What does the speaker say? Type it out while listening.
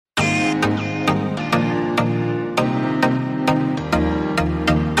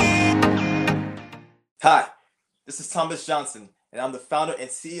Hi, this is Thomas Johnson, and I'm the founder and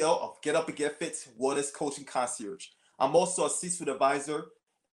CEO of Get Up and Get Fit Wellness Coaching Concierge. I'm also a C-suite advisor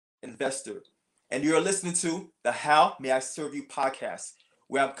and investor, and you're listening to the How May I Serve You podcast,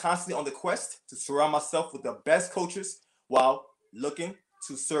 where I'm constantly on the quest to surround myself with the best coaches while looking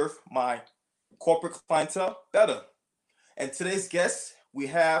to serve my corporate clientele better. And today's guest, we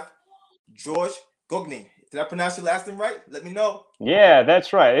have George Goognin. Did I pronounce your last name right? Let me know. Yeah,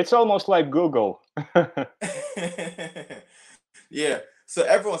 that's right. It's almost like Google. Yeah. So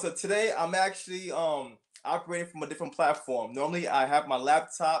today I'm actually operating from a different platform. Normally I have my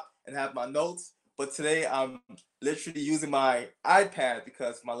laptop and have my notes, but today I'm literally using my iPad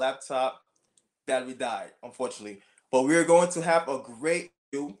because my laptop battery died, unfortunately. But we're going to have a great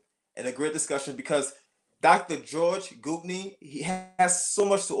interview and a great discussion because Dr. George Googny, he has so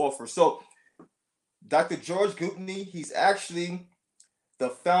much to offer. So Dr. George Googny, he's actually the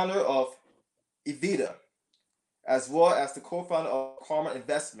founder of Evita, as well as the co-founder of Karma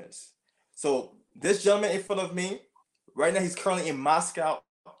Investments. So this gentleman in front of me, right now he's currently in Moscow.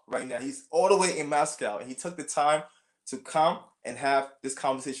 Right now he's all the way in Moscow, and he took the time to come and have this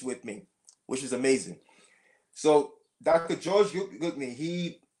conversation with me, which is amazing. So Dr. George Goodney,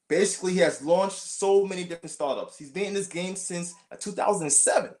 he has launched so many different startups. He's been in this game since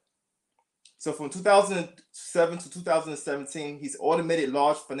 2007. So from 2007 to 2017, he's automated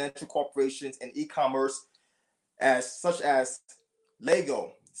large financial corporations and e-commerce as such as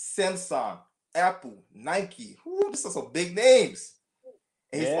Lego, Samsung, Apple, Nike. Ooh, these are some big names.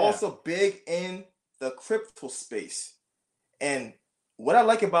 And he's Yeah. also big in the crypto space. And what I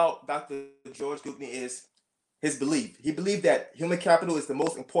like about Dr. George Googny is his belief. He believed that human capital is the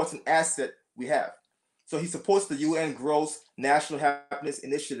most important asset we have. So he supports the UN Grows National Happiness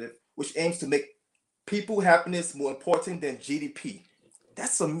Initiative, which aims to make people happiness more important than GDP.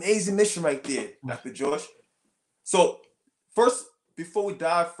 That's an amazing mission right there, Dr. George. So, first, before we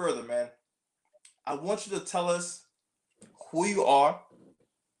dive further, man, I want you to tell us who you are,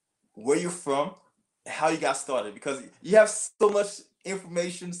 where you're from, and how you got started because you have so much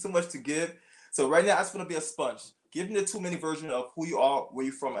information, so much to give. So, right now, I just want to be a sponge. Give me the 2 minute version of who you are, where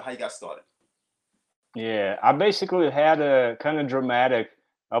you're from, and how you got started. Yeah. I basically had a kind of dramatic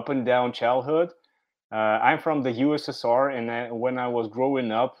up and down childhood. I'm from the USSR, and when I was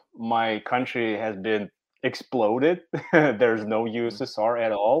growing up, my country has been exploded. There's no USSR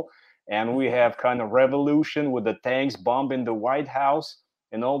at all. And we have kind of revolution with the tanks bombing the White House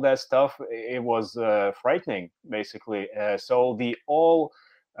and all that stuff. It was frightening, basically. So the all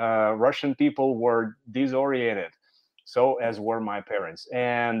Russian people were disoriented. So as were my parents,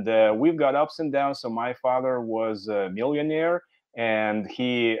 and we've got ups and downs. So my father was a millionaire, and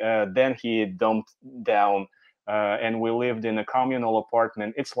he dumped down, and we lived in a communal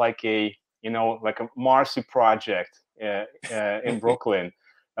apartment. It's like a like a Marcy project in Brooklyn,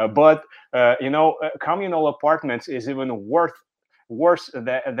 but communal apartments is even worse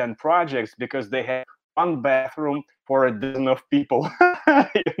than projects because they have one bathroom for a dozen of people.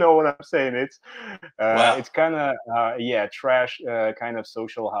 You know what I'm saying? Wow. It's kind of yeah, trash kind of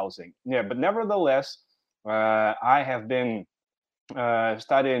social housing. Yeah, but nevertheless, I have been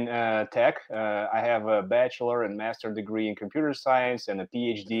studying tech. I have a bachelor and master degree in computer science and a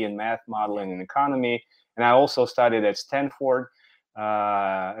PhD in math modeling and economy. And I also studied at Stanford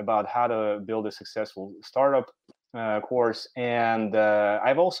about how to build a successful startup course. And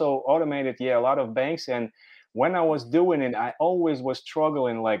I've also automated, yeah, a lot of banks. And when I was doing it, I always was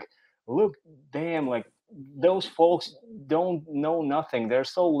struggling. Like, look, damn, like those folks don't know nothing. They're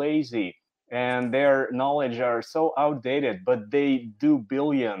so lazy and their knowledge are so outdated, but they do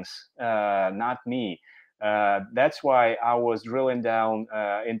billions, not me. That's why I was drilling down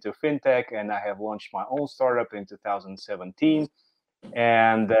into fintech, and I have launched my own startup in 2017.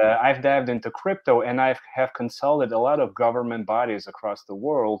 And I've dived into crypto, and I have consulted a lot of government bodies across the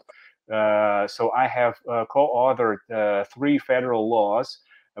world. So I have co-authored 3 federal laws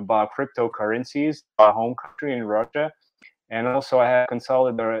about cryptocurrencies in my home country in Russia, and also I have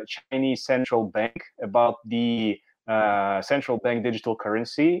consulted the Chinese central bank about the central bank digital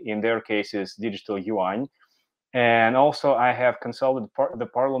currency. In their case, is digital yuan. And also I have consulted the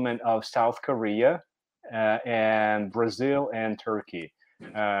parliament of South Korea and Brazil and Turkey.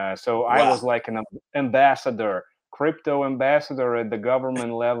 So I Wow. was like an ambassador, crypto ambassador at the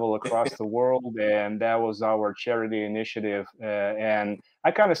government level across the world, and that was our charity initiative. And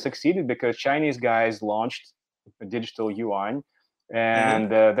I kind of succeeded because Chinese guys launched digital yuan, Mm-hmm.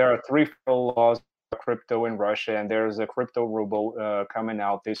 and there are 3 federal laws about crypto in Russia, and there's a crypto ruble coming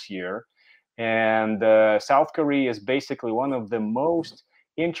out this year. And South Korea is basically one of the most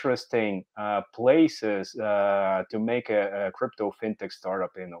interesting places to make a crypto fintech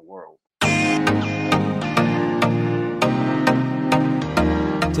startup in the world.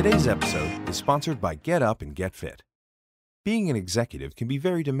 Today's episode is sponsored by Get Up and Get Fit. Being an executive can be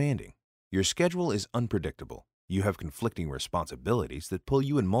very demanding. Your schedule is unpredictable. You have conflicting responsibilities that pull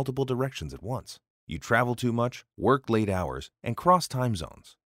you in multiple directions at once. You travel too much, work late hours, and cross time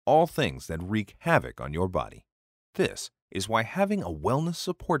zones. All things that wreak havoc on your body. This is why having a wellness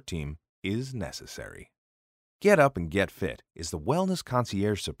support team is necessary. Get Up and Get Fit is the wellness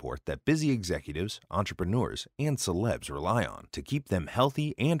concierge support that busy executives, entrepreneurs, and celebs rely on to keep them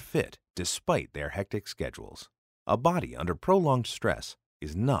healthy and fit despite their hectic schedules. A body under prolonged stress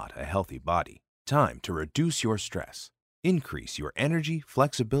is not a healthy body. Time to reduce your stress. Increase your energy,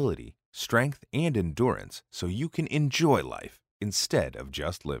 flexibility, strength, and endurance so you can enjoy life instead of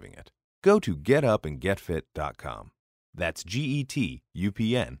just living it. Go to getupandgetfit.com. That's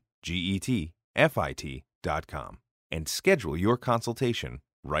GETUPNGETFIT.com and schedule your consultation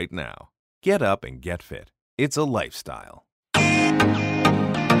right now. Get Up and Get Fit. It's a lifestyle.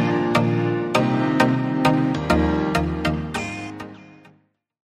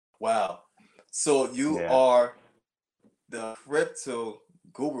 Wow. So you Yeah. are the crypto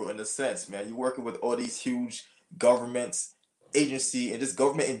guru in a sense, man. You're working with all these huge governments, agency, and just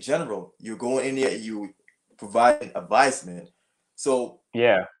government in general. You're going in there and you providing advisement. So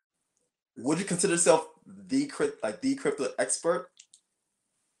Yeah. would you consider yourself the crypto expert?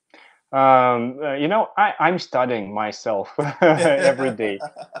 I'm studying myself every day.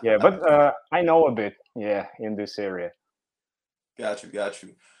 Yeah, but I know a bit. Yeah, in this area. Got you, got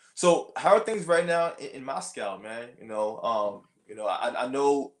you. So how are things right now in Moscow, man? I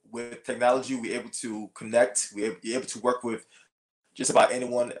know with technology we're able to connect, you're able to work with just about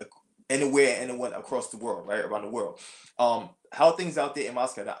anyone, anywhere, anyone across the world, right, around the world. How are things out there in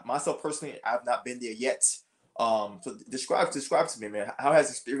Moscow? Now, myself personally, I've not been there yet. So describe to me, man. How has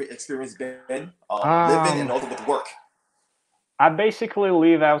experience been living and Um, also with work? I basically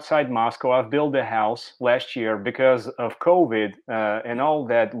live outside Moscow. I've built a house last year because of COVID and all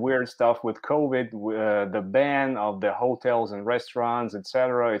that weird stuff with COVID, the ban of the hotels and restaurants,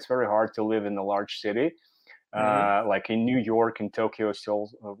 etc. It's very hard to live in a large city Mm-hmm. like in New York, in Tokyo,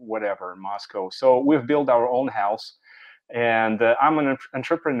 Seoul, whatever, Moscow. So we've built our own house. And I'm an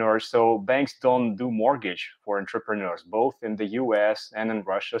entrepreneur, so banks don't do mortgage for entrepreneurs, both in the U.S. and in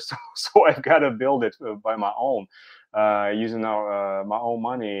Russia. So I've got to build it by my own, using my own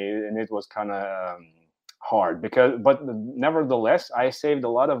money, and it was kind of hard but nevertheless, I saved a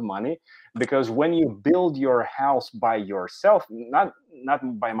lot of money because when you build your house by yourself, not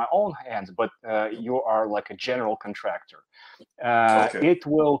by my own hands, but you are like a general contractor, Okay. it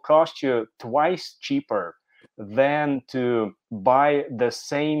will cost you twice cheaper than to buy the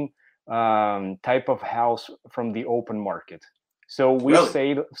same type of house from the open market. So we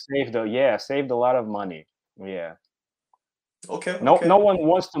Really? saved a lot of money. Yeah. Okay. No Okay. one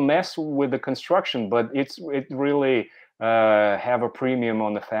wants to mess with the construction, but it really have a premium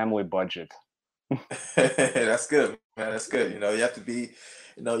on the family budget. That's good, man. That's good. You have to be,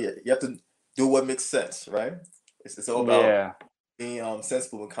 you have to do what makes sense, right? It's all about Yeah. being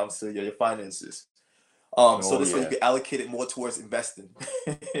sensible when it comes to your finances. So Oh this way you yeah. can allocate it more towards investing.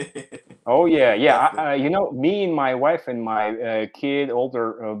 Oh yeah, yeah. Definitely. Me and my wife and my kid,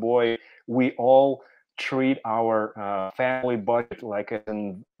 older boy, we all treat our family budget like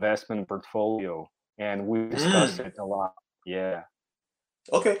an investment portfolio, and we discuss Mm. it a lot. Yeah.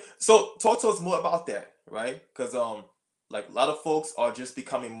 Okay, so talk to us more about that, right? Because like a lot of folks are just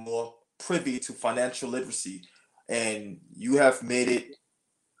becoming more privy to financial literacy, and you have made it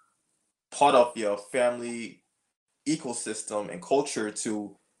part of your family ecosystem and culture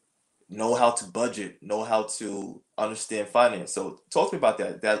to know how to budget, know how to understand finance. So talk to me about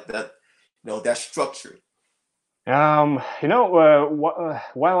that structure. While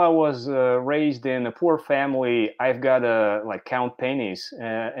I was raised in a poor family, I've got to like count pennies,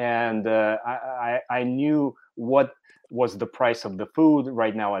 and I knew what was the price of the food.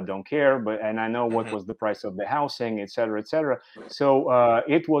 Right now, I don't care, and I know what Mhm. was the price of the housing, etc., etc. So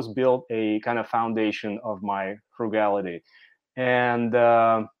it was built a kind of foundation of my frugality, and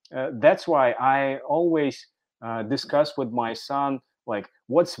that's why I always discuss with my son like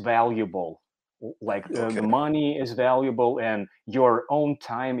what's valuable, like the Okay. money is valuable and your own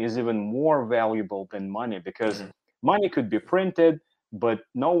time is even more valuable than money because Mhm. money could be printed, but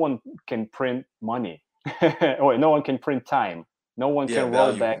no one can print money. Or no one can print time, no one Yeah, can roll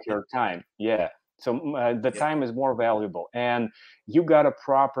value. back your time. Yeah, so the Yeah. time is more valuable, and you got to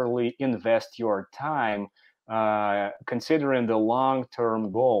properly invest your time considering the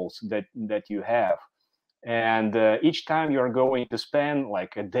long-term goals that you have. And each time you're going to spend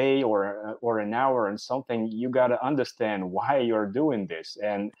like a day or an hour on something, you got to understand why you're doing this,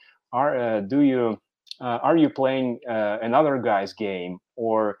 and are you playing another guy's game,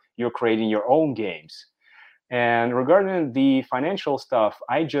 or you're creating your own games. And regarding the financial stuff,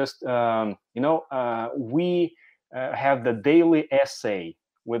 I just we have the daily essay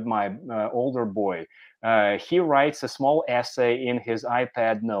with my older boy. He writes a small essay in his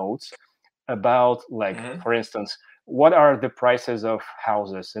iPad notes about, like, Hmm. for instance, what are the prices of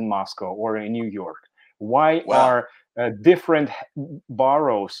houses in Moscow or in New York? Why Wow. are different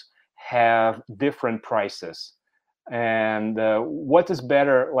boroughs have different prices? And what is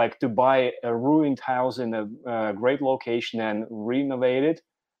better, like to buy a ruined house in a great location and renovate it,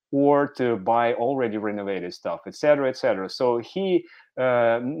 or to buy already renovated stuff, etc., etc. So he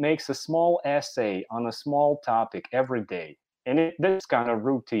makes a small essay on a small topic every day, and that's kind of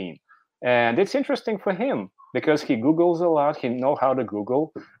routine. And it's interesting for him because he Googles a lot. He know how to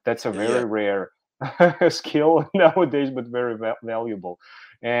Google. That's a Yeah. very rare skill nowadays, but very valuable.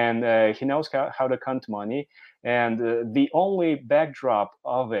 And he knows how to count money. And the only backdrop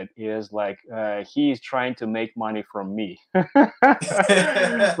of it is like he's trying to make money from me.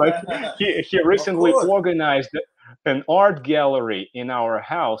 Like he Of recently course. organized an art gallery in our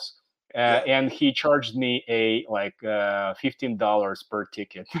house, Yeah. and he charged me a like $15 per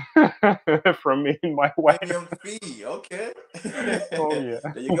ticket from me and my wife. Premium fee. Okay. Oh There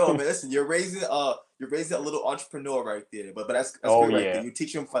yeah. you go, man. Listen, you're raising a little entrepreneur right there. But that's Oh great right there. yeah. You're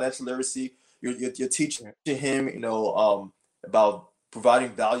teaching him financial literacy. You're teaching Yeah. him, about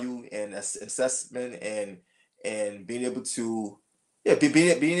providing value and assessment and being able to, yeah,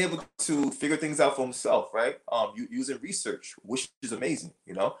 being able to figure things out for himself, right? Using research, which is amazing,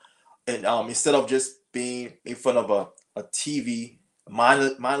 and instead of just being in front of a TV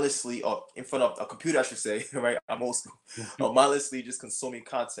mindlessly, or in front of a computer, I should say, right? I'm old school, mindlessly just consuming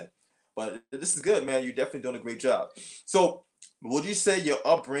content. But this is good, man. You're definitely doing a great job. So, would you say your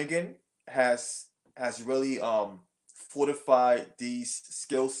upbringing has has really fortified these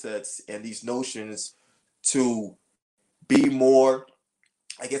skill sets and these notions to be more,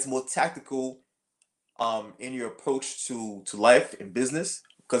 I guess, more tactical in your approach to life and business?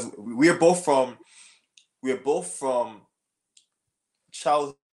 Because we are both from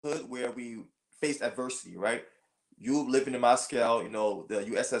childhood where we faced adversity, right? You living in Moscow, the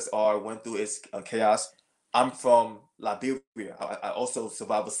USSR went through its chaos. I'm from Liberia. I also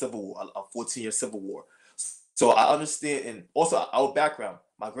survived a civil war, a 14-year civil war. So I understand, and also our background.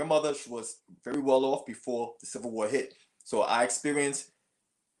 My grandmother, she was very well off before the civil war hit. So I experienced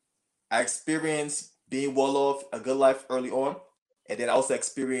being well off, a good life early on, and then I also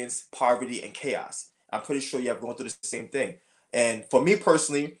experienced poverty and chaos. I'm pretty sure you have gone through the same thing. And for me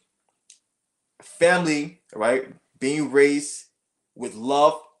personally, family, right, being raised with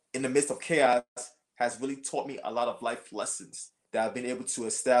love in the midst of chaos has really taught me a lot of life lessons that I've been able to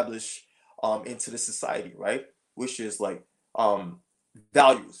establish into the society, right? Which is like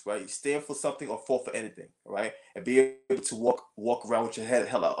values, right? You stand for something or fall for anything, right? And be able to walk around with your head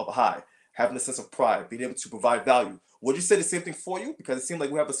held up high, having a sense of pride, being able to provide value. Would you say the same thing for you? Because it seems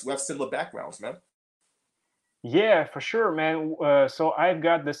like we have similar backgrounds, man. Yeah, for sure, man. So I've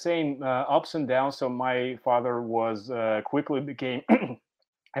got the same ups and downs. So my father was as quickly became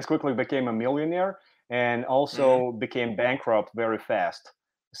a millionaire, and Mm-hmm. also became bankrupt very fast.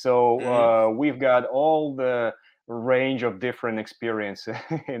 So Mm-hmm. we've got all the range of different experience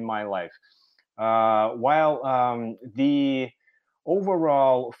in my life. While the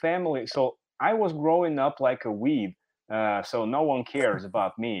overall family, so I was growing up like a weed. So no one cares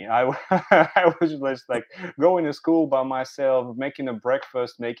about me. I was just like going to school by myself, making a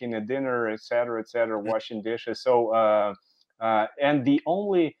breakfast, making a dinner, etc., washing dishes. So and the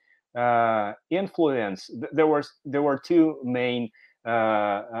only influence, there were two main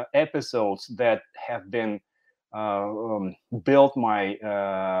episodes that have been built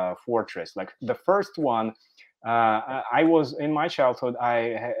my fortress. Like the first one, I was in my childhood.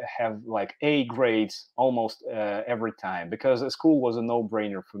 I have like A grades almost every time because school was a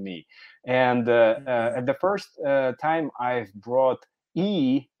no-brainer for me. And Mm-hmm. at the first time I've brought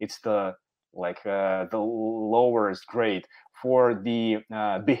E, it's the lowest grade for the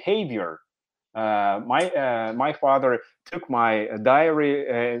behavior. My father took my diary.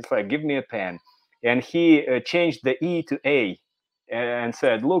 It's like, give me a pen, and he changed the E to A, and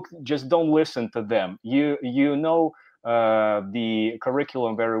said, "Look, just don't listen to them. You know the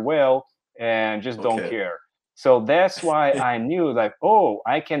curriculum very well, and just don't Okay. care." So that's why I knew, like, oh,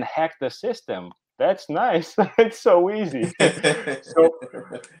 I can hack the system. That's nice. It's so easy. so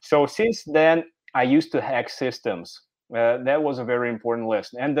so since then, I used to hack systems. That was a very important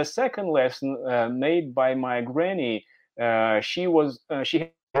lesson. And the second lesson made by my granny, she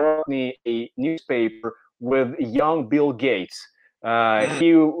had brought me a newspaper with young Bill Gates. Mm, He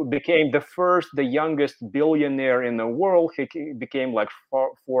became the youngest billionaire in the world. He became like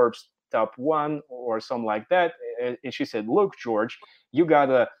Forbes top one or something like that. And she said, "Look, George, you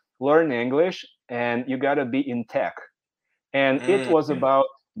gotta learn English and you gotta be in tech." And it was mm. about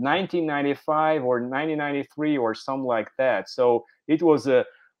 1995 or 1993 or something like that. So it was a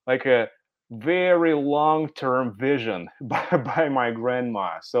like a very long-term vision by my grandma.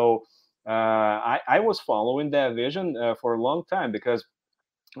 So I was following that vision for a long time because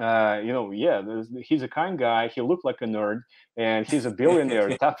yeah, he's a kind guy. He looked like a nerd, and he's a billionaire.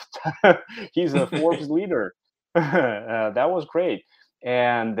 He's a Forbes leader. That was great,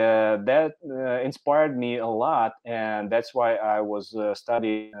 and that inspired me a lot. And that's why I was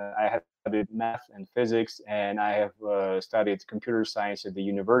studying. I have studied math and physics, and I have studied computer science at the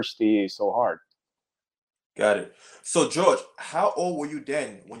university so hard. Got it. So, George, how old were you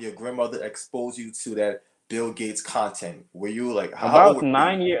then when your grandmother exposed you to that Bill Gates content? Were you like, how About old were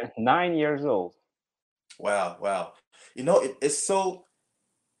you? 9 years old. Wow, wow. It's so,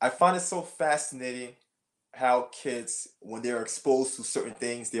 I find it so fascinating how kids, when they're exposed to certain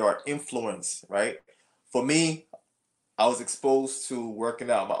things, they are influenced, right? For me, I was exposed to working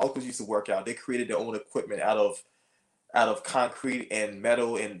out. My uncles used to work out. They created their own equipment out of concrete and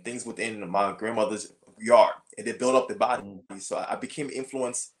metal and things within my grandmother's yard, and they built up the body. Mm. So I became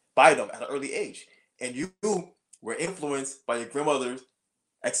influenced by them at an early age. And you were influenced by your grandmother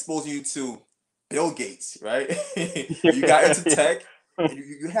exposing you to Bill Gates, right? You got into Yeah, tech, and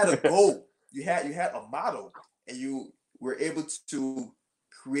you had a goal. You had a model, and you were able to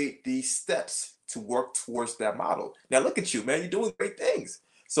create these steps to work towards that model. Now look at you, man. You're doing great things.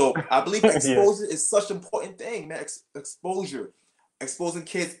 So I believe yeah. exposure is such an important thing, man. Exposure, exposing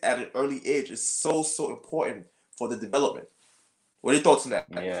kids at an early age is so important for the development. What are your thoughts on that?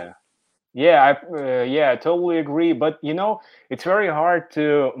 Yeah. Yeah, I totally agree. But it's very hard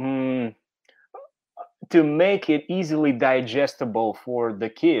to make it easily digestible for the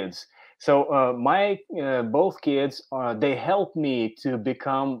kids. So my both kids, they help me to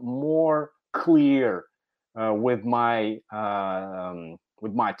become more clear with my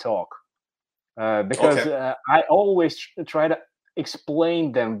talk because Okay. I always try to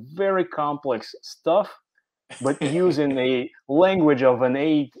explain them very complex stuff, but using a language of an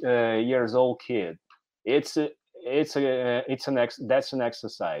 8 years old kid. That's an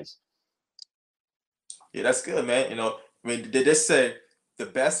exercise. Yeah, that's good, man. I mean, they just say the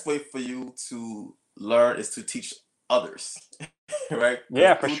best way for you to learn is to teach others, right? Because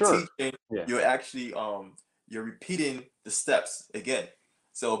Yeah, for through sure. teaching, Yeah, you're actually you're repeating the steps again.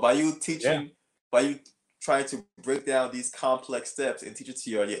 So by you yeah, teaching, by you trying to break down these complex steps and teach it to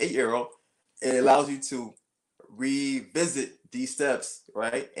your 8-year-old, it allows you to revisit these steps,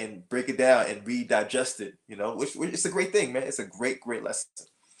 right? And break it down and redigest it, which is a great thing, man. It's a great lesson.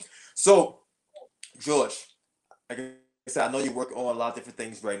 So, George, like I said, I know you're working on a lot of different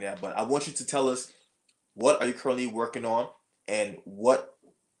things right now, but I want you to tell us what are you currently working on and what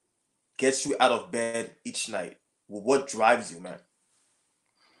gets you out of bed each night? What drives you, man?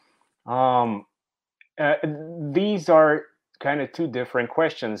 um these are kind of two different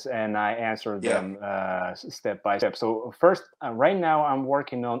questions, and I answer Yeah. them step by step. So first, right now I'm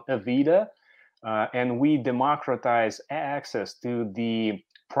working on Avida, and we democratize access to the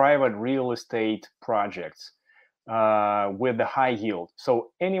private real estate projects with the high yield.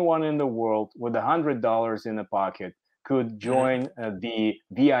 So anyone in the world with $100 in a pocket could Mm-hmm. join the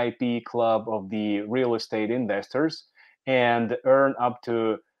VIP club of the real estate investors and earn up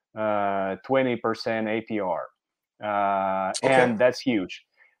to 20% APR, Okay. and that's huge.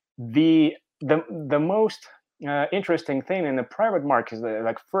 The most interesting thing in the private market is that,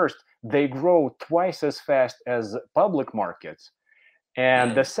 like, first, they grow twice as fast as public markets,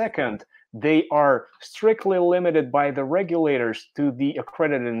 and the Mm. second, they are strictly limited by the regulators to the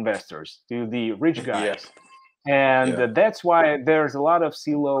accredited investors, to the rich Yeah. guys. And Yeah. that's why there's a lot of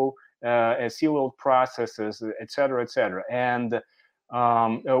CLO processes, et cetera, et cetera. And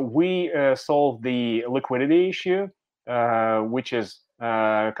we solve the liquidity issue, which is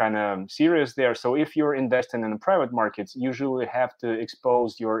kind of serious there. So if you're investing in the private markets, you usually have to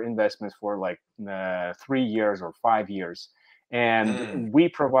expose your investments for like 3 years or 5 years. And Mm. we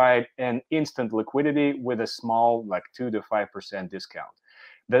provide an instant liquidity with a small, like 2 to 5% discount.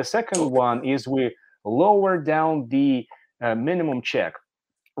 The second Okay. one is we lower down the minimum check.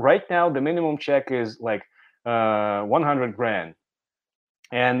 right now the minimum check is like 100 grand,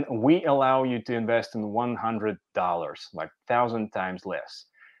 and we allow you to invest in $100, like 1,000 times less.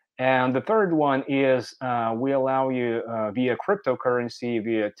 And the third one is we allow you via cryptocurrency,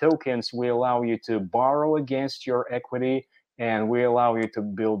 via tokens, we allow you to borrow against your equity, and we allow you to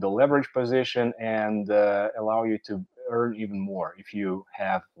build a leverage position and allow you to earn even more if you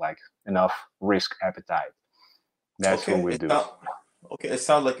have like enough risk appetite. That's what Okay, we it do. sound, okay. It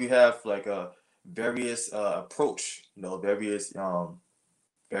sounds like you have like a various approach, various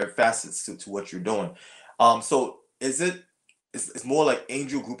very facets to what you're doing. So is it it's more like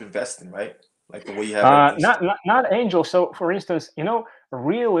angel group investing, right? Like the way you have everything. Not angel. So, for instance,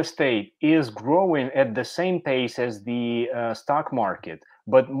 real estate is growing at the same pace as the stock market,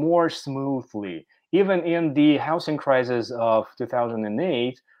 but more smoothly. Even in the housing crisis of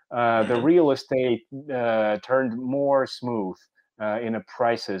 2008, the Hmm. real estate turned more smooth in the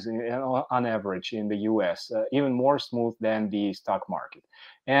prices on average in the US, even more smooth than the stock market.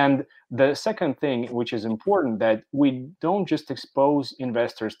 And the second thing, which is important, that we don't just expose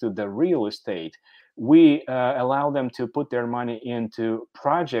investors to the real estate. We allow them to put their money into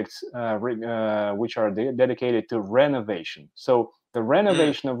projects which are dedicated to renovation. So the Mm,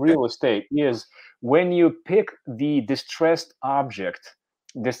 renovation of okay. real estate is when you pick the distressed object,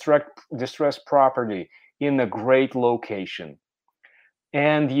 distressed property in a great location,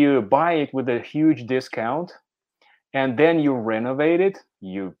 and you buy it with a huge discount, and then you renovate it,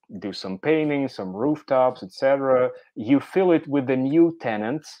 you do some painting, some rooftops, etc. You fill it with the new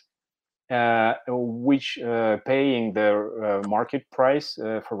tenants, which paying the market price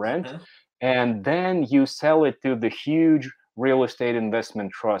for rent, Hmm. and then you sell it to the huge real estate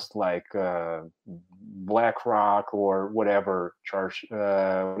investment trust like BlackRock or whatever, charge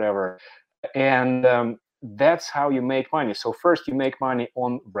whatever, and that's how you make money. So first you make money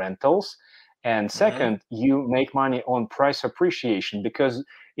on rentals, and Hmm. second you make money on price appreciation, because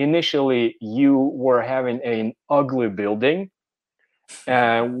initially you were having an ugly building,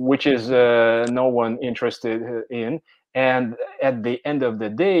 which is no one interested in. And at the end of the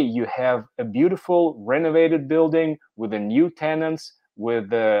day, you have a beautiful renovated building with the new tenants, with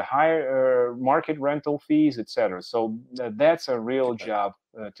the higher market rental fees, etc. So that's a real Okay. job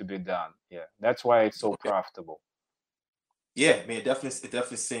to be done. Yeah, that's why it's so Okay. profitable. Yeah, I mean, it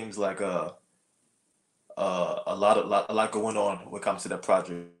definitely seems like a lot going on when it comes to that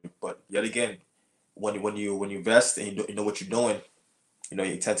project. But yet again, when you invest and you know what you're doing,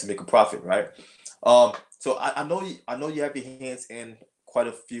 you tend to make a profit, right? So I know you have your hands in quite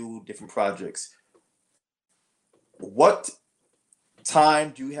a few different projects. What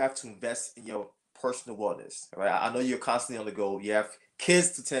time do you have to invest in your personal wellness? Right, I know you're constantly on the go. You have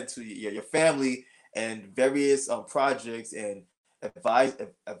kids to tend to, your family, and various projects and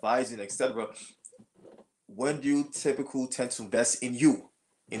advising, etc. When do you typically tend to invest in you,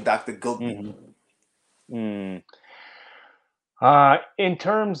 in Dr. Goognin? Mhm. Mm. In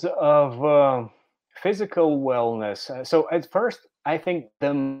terms of physical wellness, so at first, I think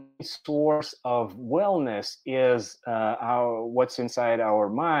the main source of wellness is our what's inside our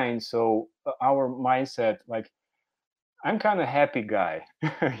mind. So our mindset, like I'm kind of happy guy,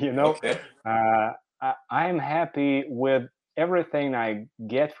 you know. Okay. I'm happy with everything I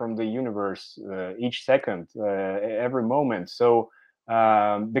get from the universe each second, every moment. So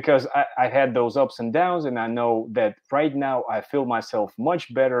because I had those ups and downs, and I know that right now I feel myself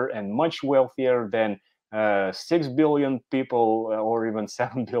much better and much wealthier than 6 billion people or even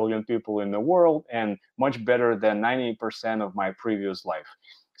 7 billion people in the world, and much better than 90% of my previous life.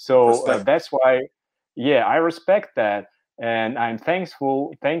 So Respect. that's why, yeah, I respect that, and I'm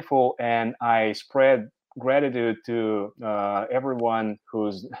thankful, and I spread gratitude to everyone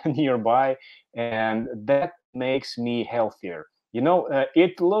who's nearby, and that makes me healthier.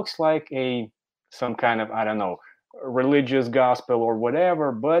 It looks like a some kind of, I don't know, religious gospel or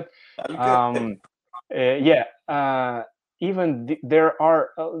whatever, but Are you good? um, yeah, even there are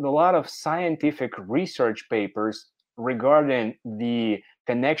a lot of scientific research papers regarding the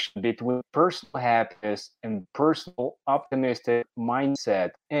connection between personal happiness and personal optimistic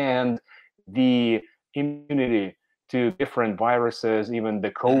mindset and the immunity to different viruses, even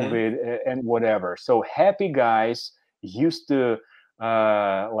the Hmm. COVID and whatever. So happy guys used to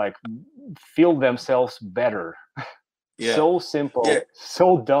like feel themselves better. Yeah. So Yeah. simple,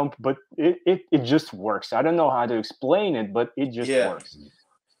 so dumb, but it just works. I don't know how to explain it, but it just Yeah. works.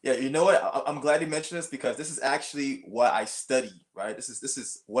 Yeah, you know what? I'm glad you mentioned this because this is actually what I study, right? This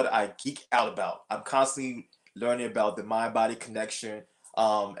is what I geek out about. I'm constantly learning about the mind body connection,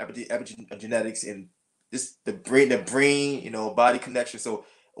 epigenetics, and this the brain body connection. So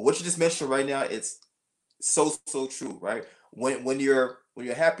What you just mentioned right now, it's so true, right? When you're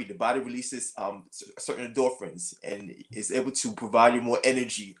happy, the body releases certain endorphins and is able to provide you more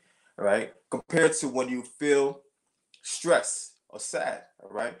energy, right? Compared to when you feel stress or sad, all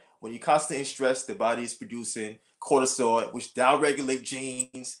right? When you're constantly in stress, the body is producing cortisol, which downregulate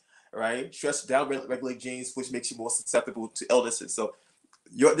genes, right? Stress downregulate genes, which makes you more susceptible to illnesses. So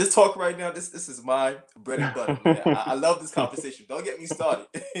this talk right now, this is my bread and butter, man. I love this conversation. Don't get me started.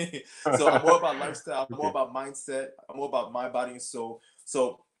 So I'm more about lifestyle, I'm more Okay. about mindset, I'm more about mind, body, and soul.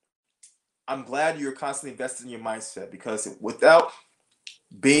 So I'm glad you're constantly investing in your mindset because without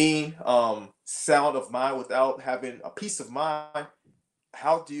being sound of mind, without having a peace of mind,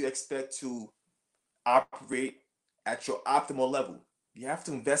 how do you expect to operate at your optimal level? You have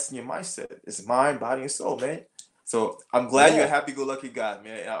to invest in your mindset. It's mind, body, and soul, man. So I'm glad you're a Yeah. happy-go-lucky guy,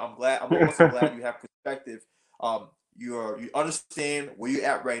 man. I'm glad. I'm also glad you have perspective. You understand where you're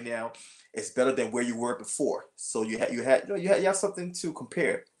at right now. It's better than where you were before. So you have something to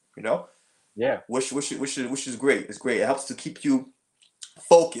compare. You know, Yeah. which is great. It's great. It helps to keep you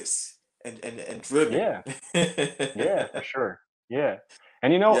focused and driven. Yeah. Yeah, for sure. Yeah.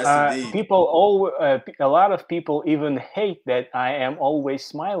 And Yes, indeed. a lot of people even hate that I am always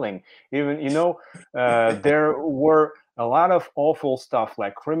smiling. Even, there were a lot of awful stuff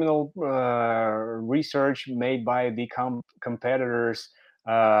like criminal research made by the competitors,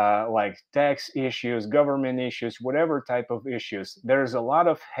 like tax issues, government issues, whatever type of issues. There's a lot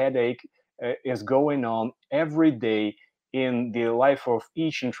of headache is going on every day in the life of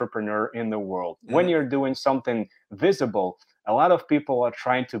each entrepreneur in the world. When Hmm. you're doing something visible, a lot of people are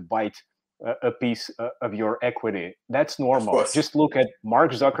trying to bite a piece of your equity. That's Of normal. course. Just look at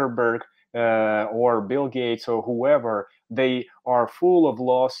Mark Zuckerberg or Bill Gates or whoever. They are full of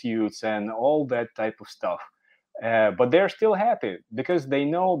lawsuits and all that type of stuff. But they're still happy because they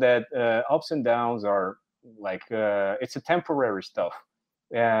know that ups and downs are like it's a temporary stuff,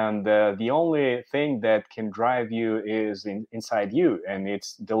 and the only thing that can drive you is inside you, and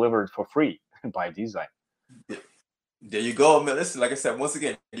it's delivered for free by design. There you go, man. Listen, like I said, once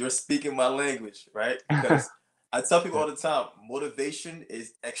again, you're speaking my language, right? Because I tell people all the time, motivation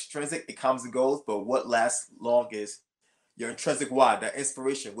is extrinsic, it comes and goes, but what lasts long is your intrinsic why, that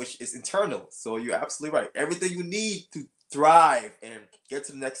inspiration, which is internal. So you're absolutely right. Everything you need to thrive and get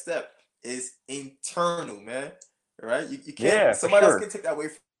to the next step is internal, man. Right? You can't, Yeah, for somebody else sure. can take that away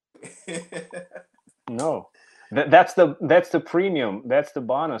from you. No, that's the premium. That's the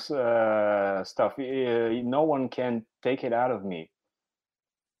bonus stuff. No one can take it out of me.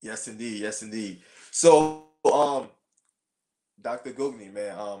 Yes, indeed. Yes, indeed. So, Dr. Goognin,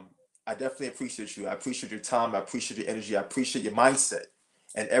 man, I definitely appreciate you. I appreciate your time. I appreciate your energy. I appreciate your mindset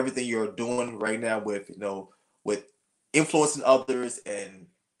and everything you're doing right now with, with influencing others and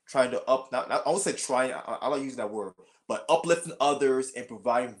trying to not I won't say trying, I like using that word, but uplifting others and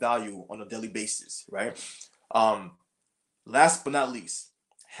providing value on a daily basis, right? Um, Last but not least,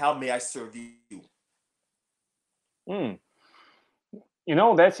 how may I serve you? Hmm.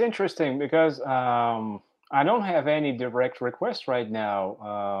 That's interesting because I don't have any direct request right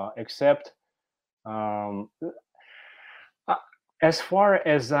now, except um, Uh, as far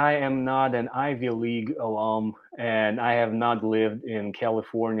as I am not an Ivy League alum and I have not lived in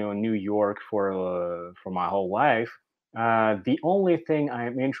California or New York for my whole life, the only thing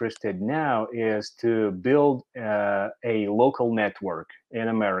I'm interested now is to build a local network in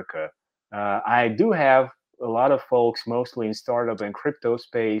America. I do have a lot of folks, mostly in startup and crypto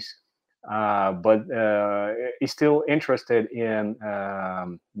space, but is still interested in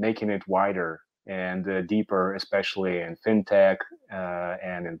making it wider and deeper, especially in fintech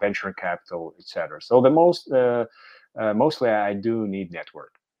and in venture capital, etc. So mostly I do need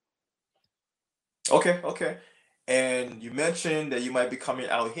network. Okay, okay. And you mentioned that you might be coming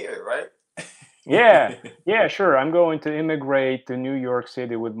out here, Yeah, right? yeah, sure. I'm going to immigrate to New York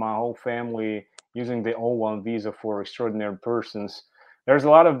City with my whole family using the O1 visa for extraordinary persons. There's a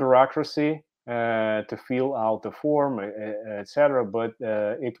lot of bureaucracy to fill out the form, etc., but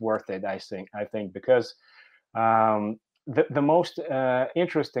it's worth it. I think because the most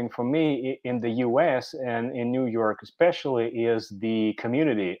interesting for me in the US and in New York especially is the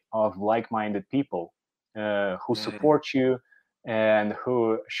community of like-minded people who Mm, support you and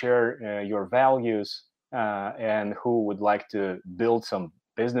who share your values and who would like to build some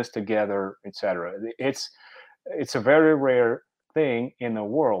business together, etc. It's a very rare thing in the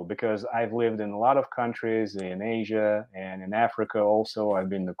world because I've lived in a lot of countries in Asia and in Africa also. I've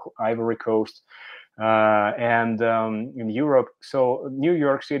been to Ivory Coast and in Europe. So New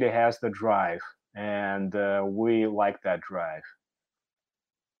York City has the drive, and we like that drive.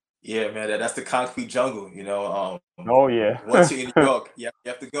 Yeah, man, that's the concrete jungle. Oh yeah. Once you're in New York, you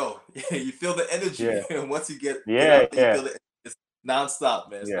have to go. You feel the energy. Yeah. Once you get Yeah. out there, you Yeah. feel it. It's nonstop,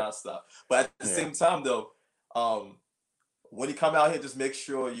 man. It's Yeah. nonstop. But at the Yeah. same time, though, um, when you come out here, just make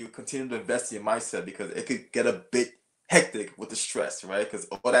sure you continue to invest in your mindset because it could get a bit hectic with the stress, right? Because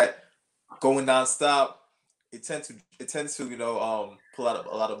all that going nonstop, it tends to pull out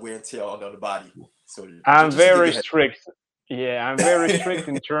a lot of wear and tear on the body. So I'm just to give very you a strict. Yeah, I'm very strict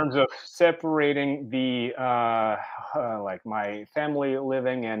in terms of separating the like my family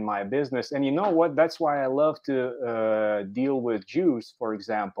living and my business. And you know what? That's why I love to deal with Jews. For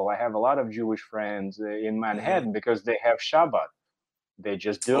example, I have a lot of Jewish friends in Mhm. Manhattan because they have Shabbat. They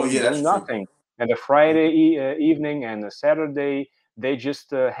just Oh do yeah, do that's true. nothing. And the Friday evening and the Saturday, they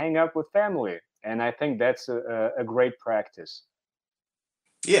just hang out with family. And I think that's a great practice.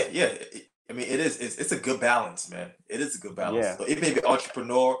 Yeah, yeah. I mean, it is. It's a good balance, man. It is a good balance. Yeah, So if you're an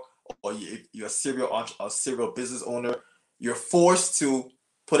entrepreneur or if you're a serial business owner, you're forced to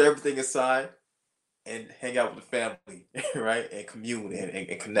put everything aside and hang out with the family, right? And commune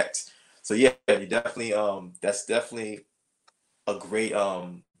and connect. So yeah, you definitely that's definitely a great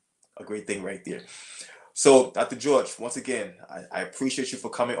um a great thing right there. So, Dr. George, once again, I appreciate you for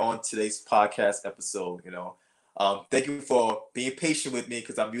coming on today's podcast episode. Thank you for being patient with me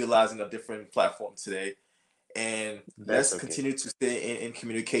because I'm utilizing a different platform today. And that's let's okay. continue to stay in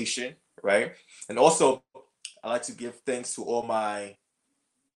communication, right? And also, I like to give thanks to all my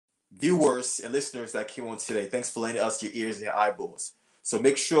viewers and listeners that came on today. Thanks for lending us your ears and your eyeballs. So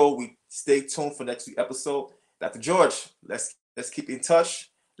make sure we stay tuned for next week's episode. Dr. George, let's keep in touch.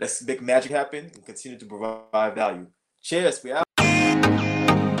 Let's make magic happen and continue to provide value. Cheers. We out.